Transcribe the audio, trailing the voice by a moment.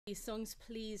these songs,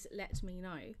 please let me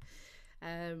know.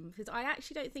 Because I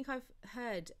actually don't think I've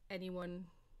heard anyone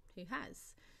who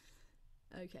has.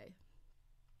 Okay.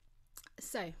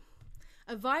 So,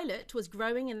 a violet was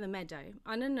growing in the meadow,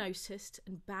 unnoticed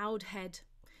and bowed head.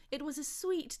 It was a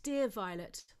sweet, dear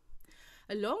violet.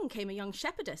 Along came a young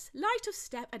shepherdess, light of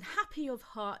step and happy of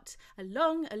heart,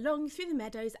 along through the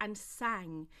meadows and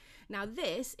sang. Now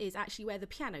this is actually where the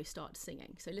piano starts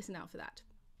singing, so listen out for that.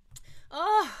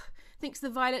 Oh, thinks the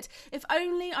violet, if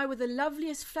only I were the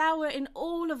loveliest flower in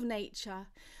all of nature.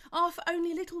 Ah, for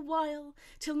only a little while,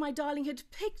 till my darling had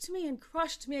picked me and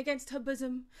crushed me against her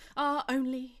bosom. Ah,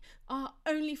 only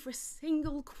for a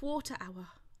single quarter hour.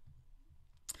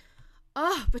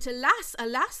 Ah, but alas,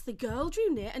 alas, the girl drew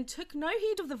near and took no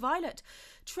heed of the violet,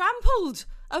 trampled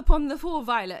upon the poor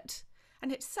violet,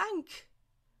 and it sank,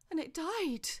 and it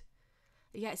died,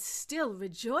 yet still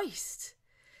rejoiced.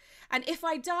 And if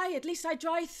I die, at least I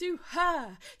die through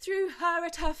her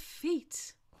at her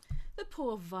feet. The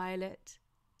poor violet,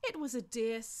 it was a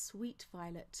dear, sweet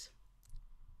violet.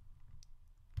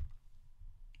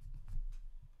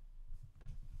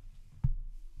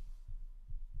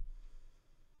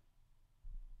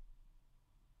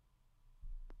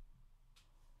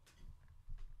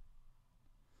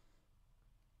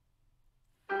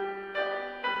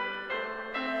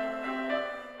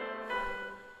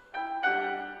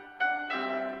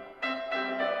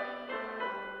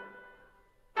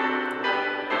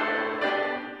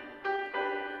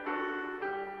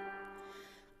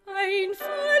 Ein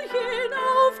Vögelchen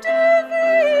auf der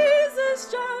Wiese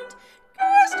stand,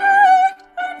 gestreckt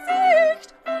und sicht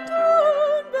und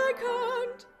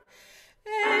unbekannt.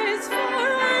 Es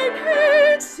war ein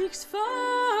hitziges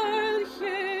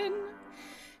Veilchen,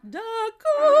 da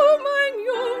kam ein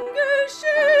junge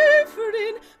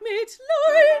Schäferin mit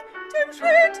leichtem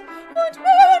Schritt und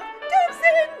muntem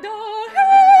Sinn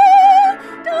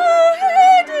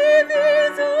daher die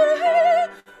Wiese her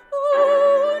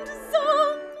und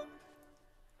sang.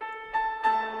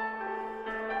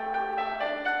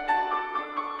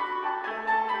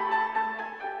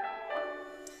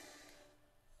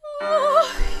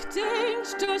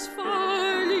 Das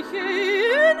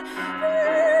Veilchen,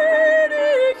 wenn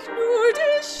ich nur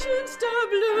die schönste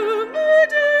Blume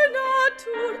der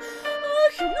Natur,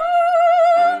 ach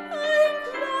nur ein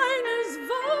kleines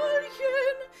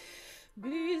Weilchen,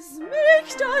 bis mich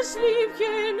das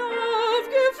Liebchen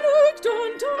aufgepflückt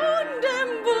und an dem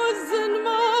Busen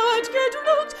matt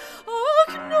gedruckt,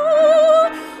 ach nur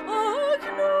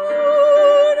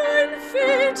ein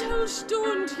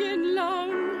Viertelstundchen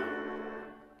lang.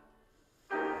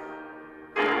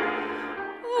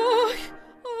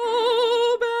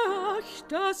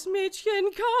 Das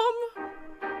Mädchen kam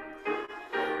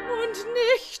und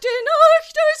nicht die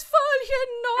Nacht das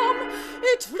Veilchen nahm.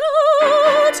 Es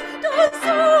trat das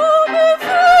arme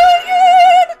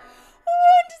Veilchen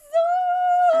und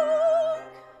sang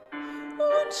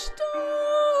und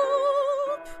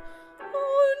starb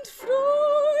und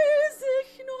freu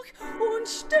sich noch und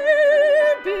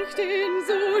stäb ich denn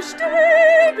so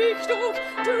stäb ich doch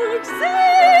durch See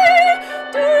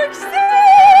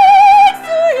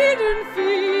zu jeden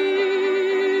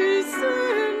Füßen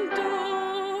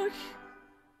durch.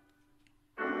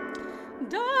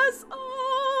 Das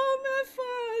arme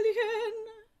Veilchen,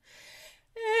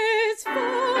 es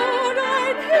war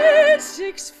ein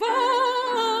hitziges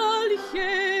Veilchen.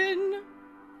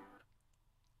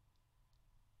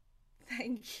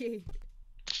 Thank you.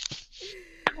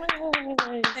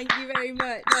 Thank you very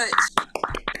much.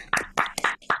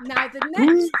 Now the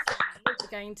next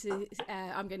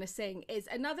I'm going to sing is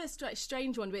another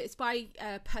strange one, but it's by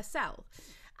Purcell,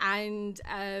 and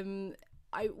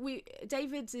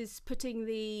David is putting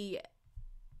the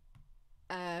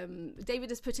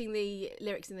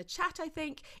lyrics in the chat. I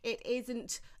think it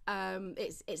isn't.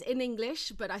 It's in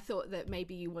English, but I thought that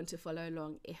maybe you want to follow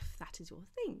along if that is your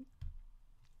thing.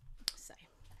 So,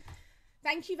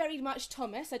 thank you very much,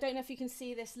 Thomas. I don't know if you can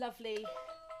see this lovely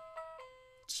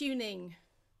tuning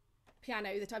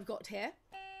piano that I've got here,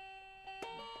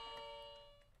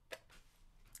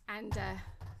 and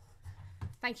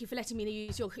thank you for letting me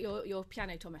use your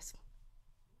piano, Thomas.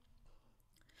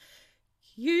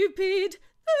 Cupid,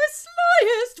 the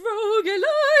slyest rogue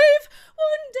alive,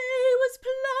 one day was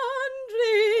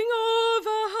plundering of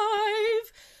a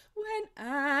hive, when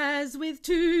as with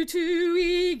too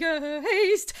eager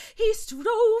haste he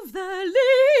strove the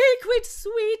liquid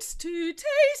sweets to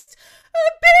taste,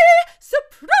 a bee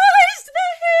surprised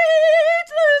the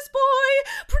heedless boy,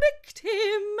 pricked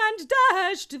him and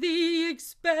dashed the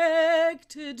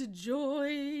expected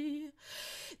joy.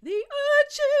 The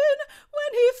urchin,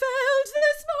 when he felt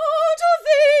the smart of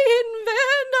the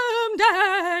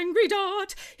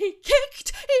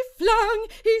stung,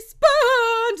 he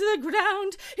spurned the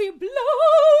ground, he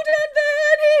blowed and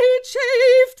then he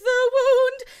chafed the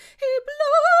wound. He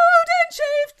blowed and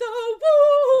chafed the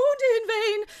wound in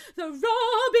vain. The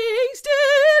rubbing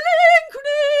still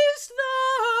increased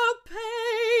the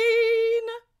pain.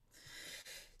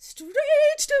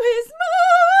 Straight to his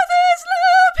mother's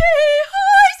lap he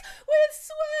hies, with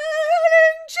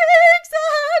swelling cheeks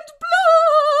and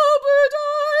blubbered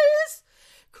eyes.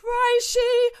 Cries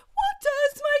she, what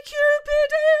does my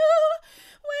Cupid ill?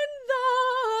 When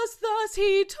thus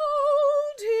he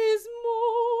told his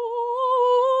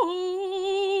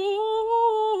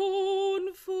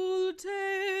mournful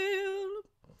tale.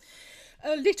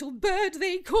 A little bird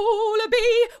they call a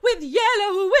bee, with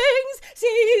yellow wings.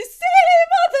 See,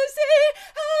 mother, see,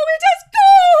 how it has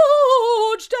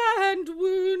gorged and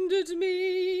wounded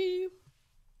me.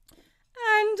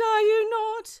 And are you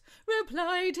not,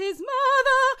 replied his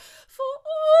mother, for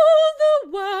all the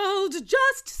world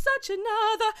just such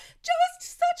another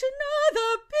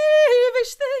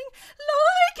peevish thing,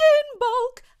 like in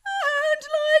bulk and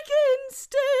like in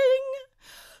sting?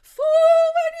 For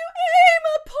when you aim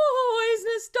a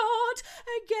poisonous dart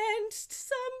against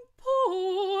some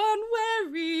poor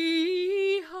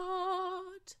unwary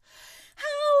heart,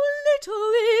 how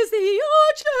little is the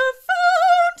archer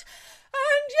found,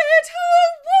 and yet how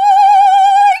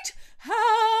wide,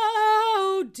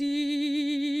 how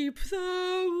deep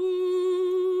the wound.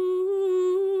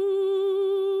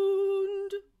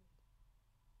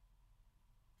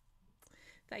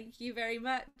 Thank you very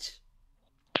much.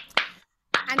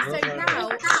 And so now,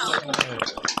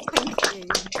 thank you.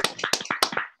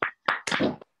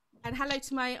 And hello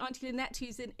to my Auntie Lynette,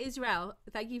 who's in Israel.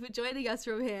 Thank you for joining us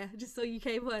from here. I just saw you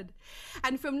came on.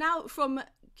 And from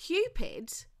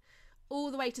Cupid all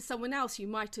the way to someone else who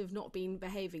might have not been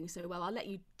behaving so well. I'll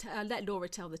let Laura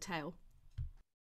tell the tale.